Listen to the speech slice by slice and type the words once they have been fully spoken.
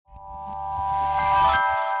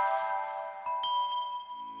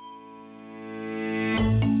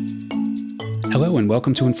Hello and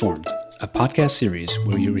welcome to Informed, a podcast series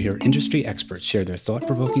where you will hear industry experts share their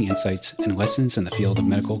thought-provoking insights and lessons in the field of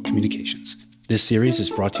medical communications. This series is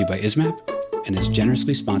brought to you by ISMAP and is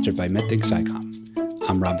generously sponsored by MedThink SciComm.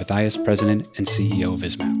 I'm Rob Mathias, President and CEO of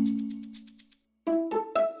ISMAP.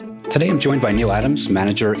 Today I'm joined by Neil Adams,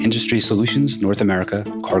 Manager, Industry Solutions, North America,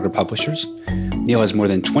 Karger Publishers. Neil has more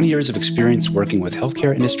than 20 years of experience working with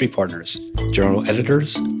healthcare industry partners, journal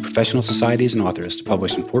editors, professional societies, and authors to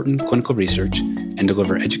publish important clinical research and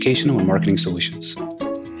deliver educational and marketing solutions.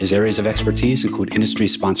 His areas of expertise include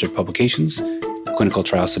industry-sponsored publications, clinical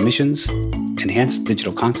trial submissions, enhanced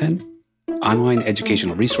digital content, online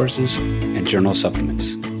educational resources, and journal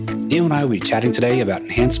supplements. Neil and I will be chatting today about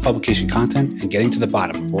enhanced publication content and getting to the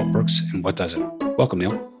bottom of what works and what doesn't. Welcome,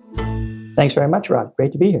 Neil. Thanks very much, Rob.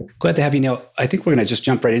 Great to be here. Glad to have you, Neil. I think we're going to just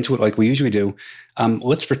jump right into it like we usually do.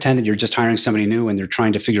 Let's pretend that you're just hiring somebody new and they're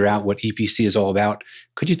trying to figure out what EPC is all about.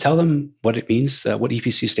 Could you tell them what it means, what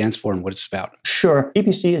EPC stands for and what it's about? Sure.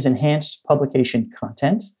 EPC is Enhanced Publication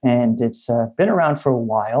Content, and it's been around for a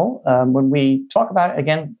while. When we talk about it,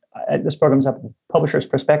 again, this program's up with the publisher's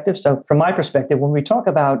perspective. So from my perspective, when we talk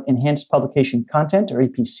about enhanced publication content or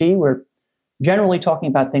EPC, we're generally talking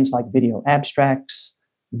about things like video abstracts,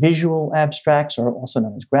 visual abstracts, or also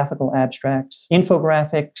known as graphical abstracts,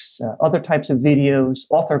 infographics, other types of videos,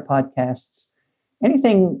 author podcasts,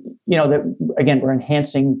 anything, that, again, we're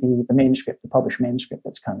enhancing the manuscript, the published manuscript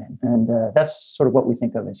that's come in. And that's sort of what we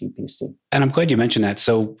think of as EPC. And I'm glad you mentioned that.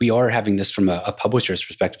 So we are having this from a publisher's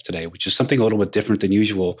perspective today, which is something a little bit different than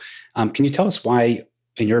usual. Can you tell us why,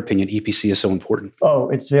 in your opinion, EPC is so important? Oh,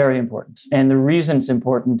 it's very important. And the reason it's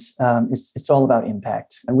important is it's all about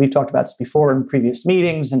impact. And we've talked about this before in previous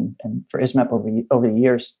meetings and for ISMAP over the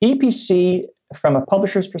years. EPC, from a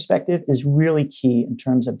publisher's perspective, is really key in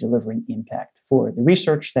terms of delivering impact for the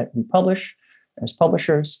research that we publish as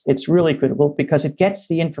publishers. It's really critical because it gets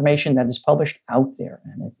the information that is published out there,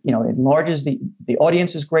 and it enlarges the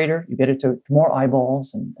audience is greater. You get it to more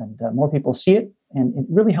eyeballs, and more people see it, and it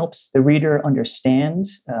really helps the reader understand.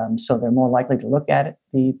 So they're more likely to look at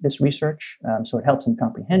it, this research. So it helps in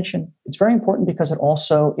comprehension. It's very important because it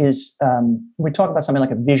also is. We talk about something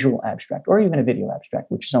like a visual abstract or even a video abstract,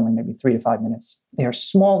 which is only maybe 3 to 5 minutes. They are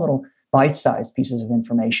small little bite-sized pieces of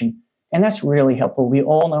information, and that's really helpful. We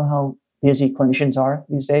all know how busy clinicians are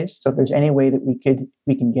these days. So if there's any way that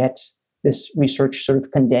we can get this research sort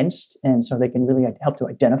of condensed, and so they can really help to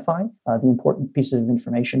identify the important pieces of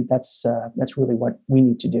information, that's really what we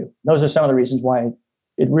need to do. Those are some of the reasons why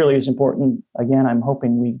it really is important. Again, I'm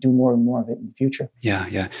hoping we do more and more of it in the future.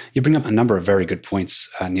 Yeah. You bring up a number of very good points,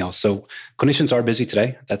 Neil. So clinicians are busy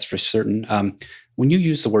today, that's for certain. When you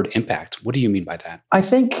use the word impact, what do you mean by that? I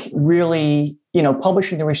think really,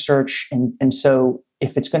 publishing the research, and so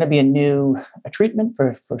if it's going to be a treatment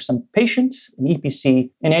for some patients, an EPC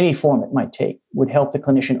in any form it might take would help the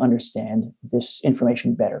clinician understand this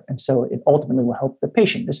information better. And so it ultimately will help the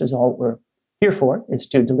patient. This is all we're here for, is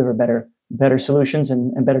to deliver better solutions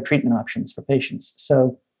and better treatment options for patients.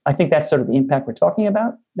 So I think that's sort of the impact we're talking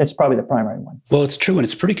about. That's probably the primary one. Well, it's true, and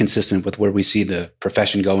it's pretty consistent with where we see the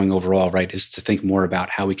profession going overall, right, is to think more about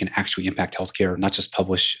how we can actually impact healthcare, not just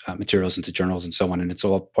publish materials into journals and so on, and it's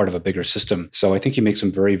all part of a bigger system. So I think you make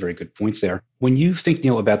some very, very good points there. When you think,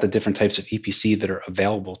 Neil, about the different types of EPC that are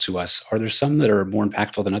available to us, are there some that are more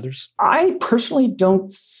impactful than others? I personally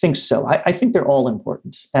don't think so. I think they're all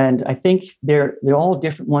important, and I think they're all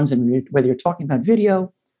different ones, and whether you're talking about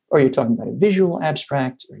video, or you're talking about a visual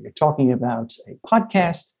abstract, or you're talking about a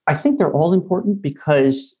podcast, I think they're all important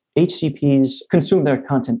because HCPs consume their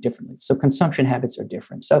content differently. So consumption habits are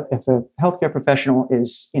different. So if a healthcare professional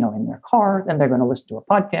is, in their car, then they're going to listen to a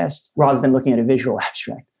podcast rather than looking at a visual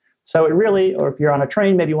abstract. So it really, or if you're on a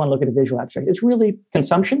train, maybe you want to look at a visual abstract. It's really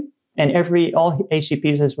consumption. And all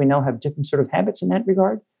HCPs, as we know, have different sort of habits in that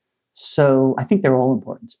regard. So I think they're all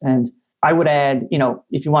important. And I would add,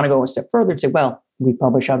 if you want to go a step further and say, well, we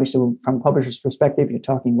publish, obviously, from a publisher's perspective, you're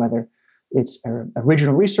talking whether it's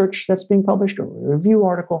original research that's being published or a review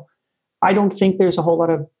article. I don't think there's a whole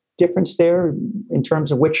lot of difference there in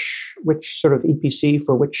terms of which sort of EPC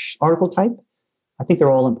for which article type. I think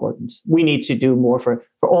they're all important. We need to do more for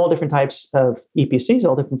all different types of EPCs,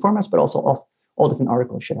 all different formats, but also all different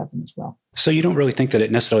articles should have them as well. So you don't really think that it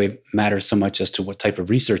necessarily matters so much as to what type of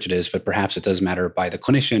research it is, but perhaps it does matter by the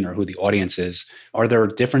clinician or who the audience is. Are there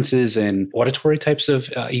differences in auditory types of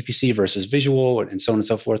EPC versus visual and so on and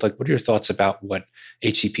so forth? Like, what are your thoughts about what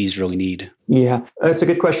HCPs really need? Yeah, that's a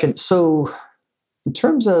good question. So in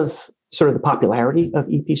terms of sort of the popularity of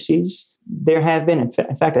EPCs, there have been, in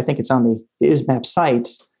fact, I think it's on the ISMAP site,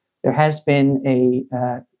 there has been a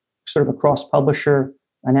sort of a cross-publisher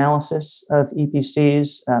analysis of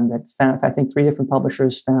EPCs that found, I think 3 different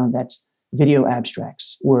publishers found that video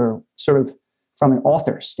abstracts were sort of, from an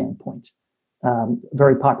author standpoint,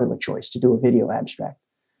 very popular choice to do a video abstract.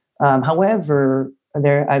 However,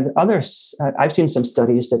 there are others. I've seen some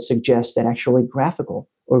studies that suggest that actually graphical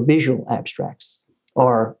or visual abstracts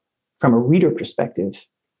are, from a reader perspective,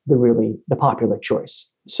 the popular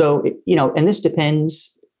choice. So, and this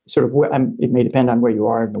depends sort of where, it may depend on where you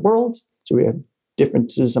are in the world. So we have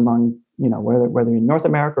differences among, whether you're in North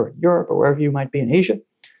America or Europe or wherever you might be in Asia.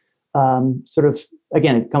 Sort of,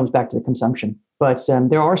 again, it comes back to the consumption. But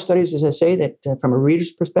there are studies, as I say, that from a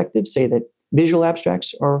reader's perspective, say that visual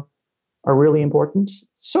abstracts are really important.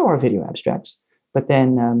 So are video abstracts. But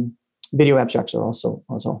then video abstracts are also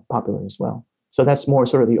popular as well. So that's more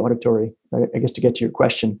sort of the auditory, I guess, to get to your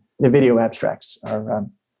question. The video abstracts are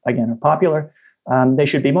popular. They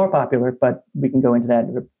should be more popular, but we can go into that.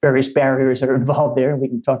 Various barriers that are involved there, and we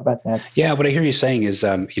can talk about that. Yeah, what I hear you saying is,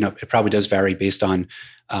 it probably does vary based on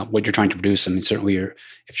what you're trying to produce. I mean, certainly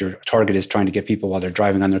if your target is trying to get people while they're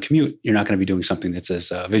driving on their commute, you're not going to be doing something that's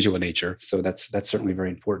as visual in nature. So that's certainly very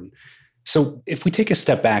important. So if we take a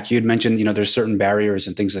step back, you had mentioned, there's certain barriers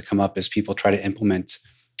and things that come up as people try to implement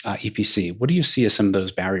EPC. What do you see as some of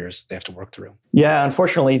those barriers that they have to work through? Yeah,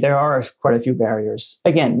 unfortunately, there are quite a few barriers.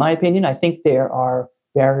 Again, my opinion, I think there are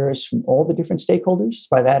barriers from all the different stakeholders.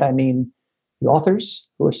 By that, I mean the authors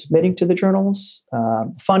who are submitting to the journals,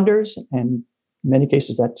 funders, and in many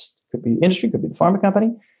cases, that could be industry, could be the pharma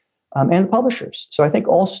company, and the publishers. So I think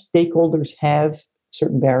all stakeholders have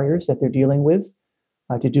certain barriers that they're dealing with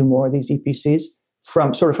to do more of these EPCs.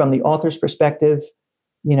 From the author's perspective,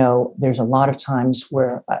 there's a lot of times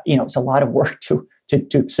where, it's a lot of work to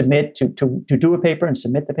submit, to do a paper and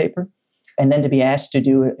submit the paper. And then to be asked to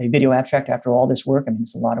do a video abstract after all this work, I mean,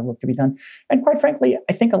 it's a lot of work to be done. And quite frankly,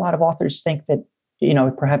 I think a lot of authors think that,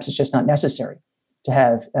 perhaps it's just not necessary to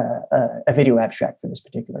have a video abstract for this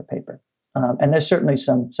particular paper. And there's certainly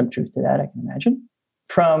some truth to that, I can imagine.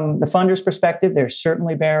 From the funder's perspective, there's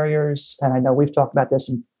certainly barriers. And I know we've talked about this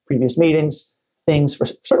in previous meetings. Things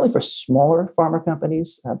certainly for smaller pharma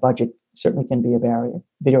companies, budget certainly can be a barrier.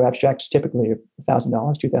 Video abstracts typically are $1,000,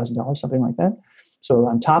 $2,000, something like that. So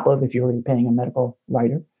on top of if you're already paying a medical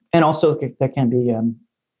writer, and also there can be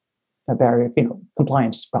a barrier,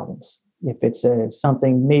 compliance problems. If it's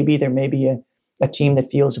something, maybe there may be a team that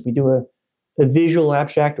feels if we do a visual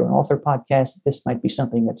abstract or an author podcast, this might be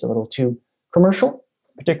something that's a little too commercial,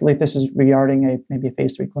 particularly if this is regarding maybe a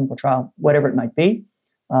phase 3 clinical trial, whatever it might be.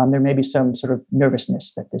 There may be some sort of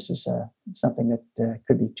nervousness that this is something that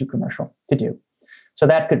could be too commercial to do. So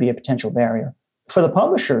that could be a potential barrier. For the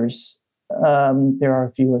publishers, there are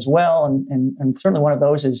a few as well. And certainly one of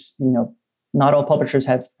those is, not all publishers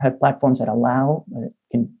have platforms that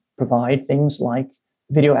can provide things like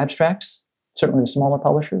video abstracts. Certainly the smaller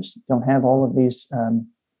publishers don't have all of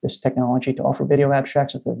this technology to offer video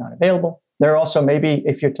abstracts if they're not available. There are also maybe,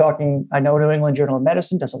 if you're talking, I know New England Journal of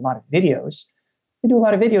Medicine does a lot of videos. They do a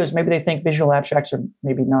lot of videos. Maybe they think visual abstracts are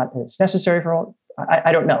maybe not as necessary for all.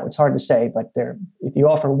 I don't know. It's hard to say, but if you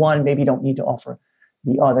offer one, maybe you don't need to offer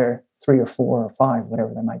the other 3 or 4 or 5,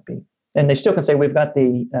 whatever there might be. And they still can say we've got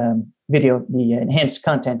the the enhanced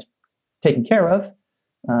content taken care of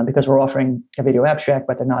because we're offering a video abstract,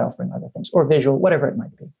 but they're not offering other things or visual, whatever it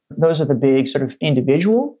might be. Those are the big sort of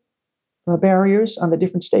individual barriers on the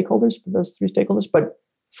different stakeholders for those 3 stakeholders. But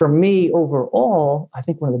for me, overall, I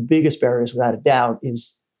think one of the biggest barriers, without a doubt,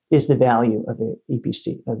 is the value of the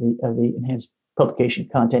EPC, of the enhanced publication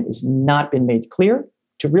content, has not been made clear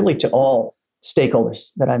to all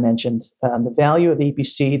stakeholders that I mentioned. The value of the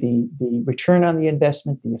EPC, the return on the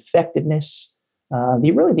investment, the effectiveness,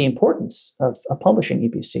 the importance of publishing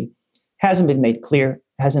EPC hasn't been made clear,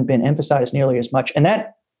 hasn't been emphasized nearly as much. And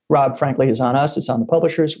that, Rob, frankly, is on us. It's on the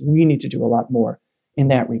publishers. We need to do a lot more in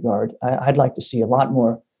that regard. I'd like to see a lot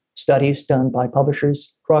more studies done by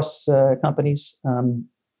publishers across companies,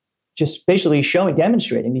 just basically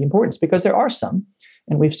demonstrating the importance, because there are some,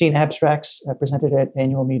 and we've seen abstracts presented at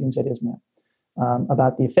annual meetings at ISMAP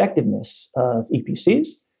about the effectiveness of EPCs,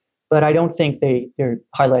 but I don't think they're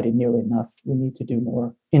highlighted nearly enough. We need to do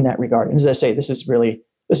more in that regard. And as I say, this is really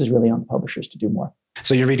on the publishers to do more.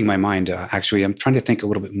 So you're reading my mind, actually. I'm trying to think a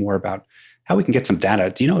little bit more about how we can get some data.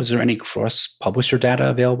 Do you know, is there any cross-publisher data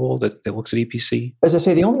available that looks at EPC? As I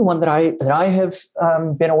say, the only one that I have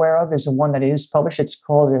been aware of is the one that is published. It's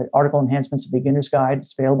called Article Enhancements, a Beginner's Guide.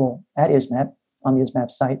 It's available at ISMAP, on the ISMAP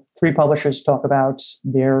site. 3 publishers talk about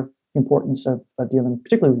their importance of dealing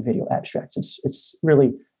particularly with video abstracts. It's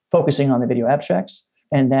really focusing on the video abstracts,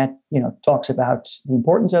 and that talks about the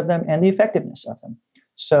importance of them and the effectiveness of them.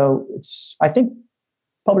 So I think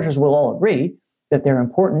publishers will all agree that they're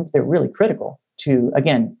important, they're really critical to,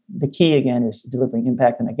 again, the key again is delivering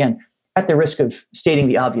impact. And again, at the risk of stating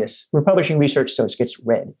the obvious, we're publishing research so it gets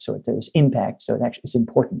read, so there's impact, so it actually is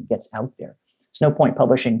important, it gets out there. There's no point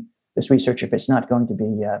publishing this research if it's not going to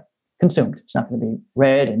be consumed. It's not going to be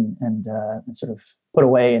read and sort of put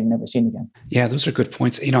away and never seen again. Yeah, those are good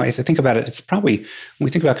points. If I think about it, it's probably, when we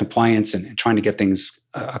think about compliance and trying to get things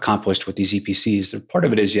accomplished with these EPCs, part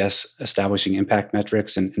of it is, yes, establishing impact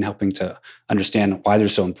metrics and helping to understand why they're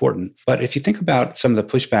so important. But if you think about some of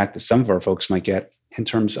the pushback that some of our folks might get in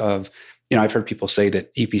terms of, I've heard people say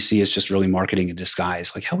that EPC is just really marketing in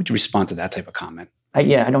disguise. Like, how would you respond to that type of comment? I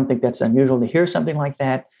don't think that's unusual to hear something like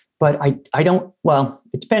that. But I don't, well,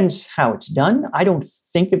 it depends how it's done. I don't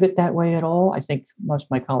think of it that way at all. I think most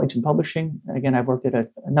of my colleagues in publishing, again, I've worked at a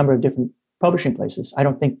number of different publishing places. I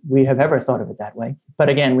don't think we have ever thought of it that way. But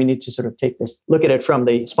again, we need to sort of look at it from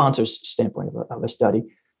the sponsor's standpoint of a study.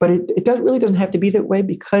 But it really doesn't have to be that way,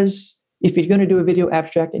 because if you're going to do a video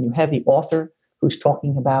abstract and you have the author who's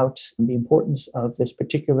talking about the importance of this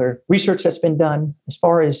particular research that's been done, as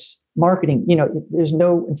far as marketing, there's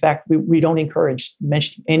no, in fact, we don't encourage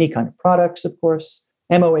mentioning any kind of products, of course,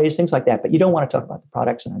 MOAs, things like that, but you don't want to talk about the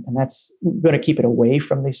products, and that's going to keep it away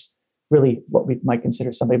from this, really what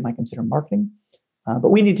somebody might consider marketing. But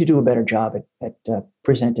we need to do a better job at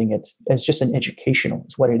presenting it as just an educational,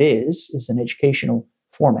 it's what it is an educational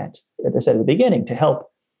format, as I said at the beginning, to help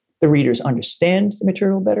the readers understand the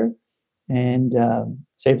material better and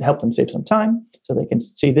help them save some time so they can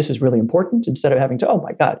see this is really important, instead of having to, oh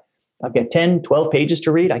my God, I've got 10, 12 pages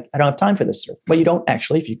to read. I don't have time for this. Well, you don't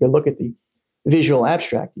actually. If you go look at the visual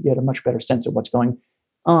abstract, you get a much better sense of what's going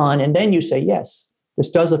on. And then you say, yes, this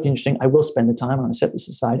does look interesting. I will spend the time. I'm going to set this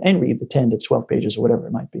aside and read the 10 to 12 pages or whatever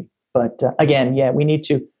it might be. But again, we need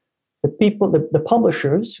to, the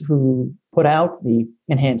publishers who put out the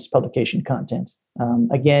enhanced publication content,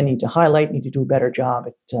 again, need to do a better job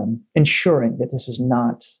at ensuring that this is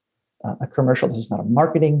not a commercial. This is not a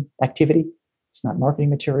marketing activity. It's not marketing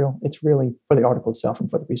material. It's really for the article itself and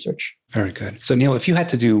for the research. Very good. So Neil, if you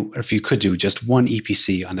could do just one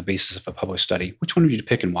EPC on the basis of a published study, which one would you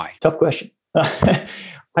pick and why? Tough question. I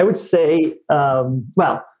would say,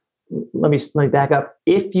 let me back up.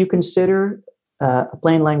 If you consider a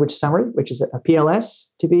plain language summary, which is a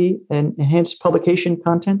PLS, to be an enhanced publication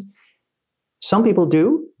content, some people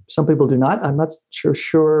do, some people do not. I'm not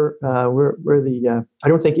sure where I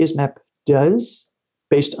don't think ISMAP does,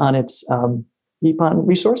 based on its EPON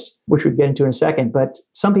resource, which we'll get into in a second. But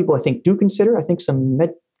some people, I think, do consider. I think some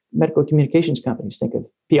medical communications companies think of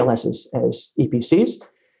PLSs as EPCs.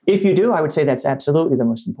 If you do, I would say that's absolutely the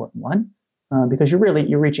most important one, because you're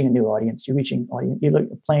reaching a new audience. You're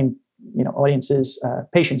playing audiences,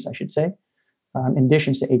 patients, I should say, in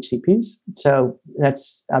addition to HCPs. So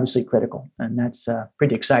that's obviously critical, and that's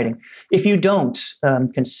pretty exciting. If you don't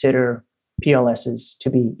consider PLSs to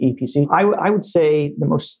be EPC, I would say the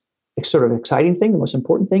most sort of exciting thing, the most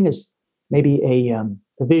important thing is maybe a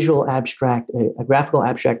visual abstract, a graphical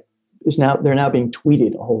abstract they're now being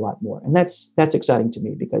tweeted a whole lot more. And that's exciting to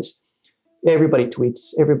me, because everybody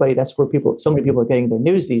tweets, that's where so many people are getting their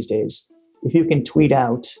news these days. If you can tweet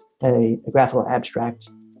out a graphical abstract,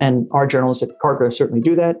 and our journalists at Cargo certainly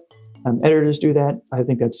do that, editors do that, I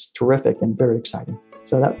think that's terrific and very exciting.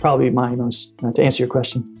 So that would probably be my most, to answer your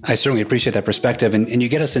question. I certainly appreciate that perspective. And you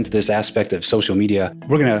get us into this aspect of social media.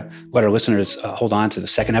 We're going to let our listeners hold on to the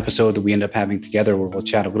second episode that we end up having together, where we'll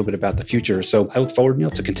chat a little bit about the future. So I look forward, Neil,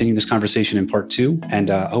 to continue this conversation in part 2. And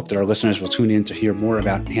I hope that our listeners will tune in to hear more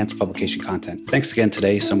about enhanced publication content. Thanks again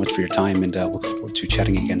today so much for your time, and look forward to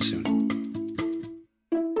chatting again soon.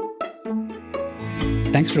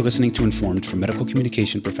 Thanks for listening to Informed from Medical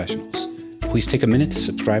Communication Professionals. Please take a minute to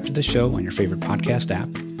subscribe to the show on your favorite podcast app,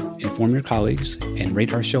 inform your colleagues, and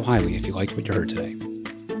rate our show highly if you liked what you heard today.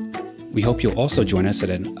 We hope you'll also join us at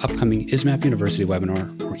an upcoming ISMAP University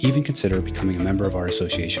webinar, or even consider becoming a member of our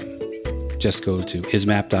association. Just go to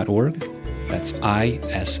ismap.org, that's ismpp.org,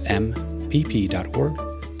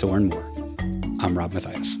 to learn more. I'm Rob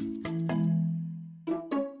Mathias.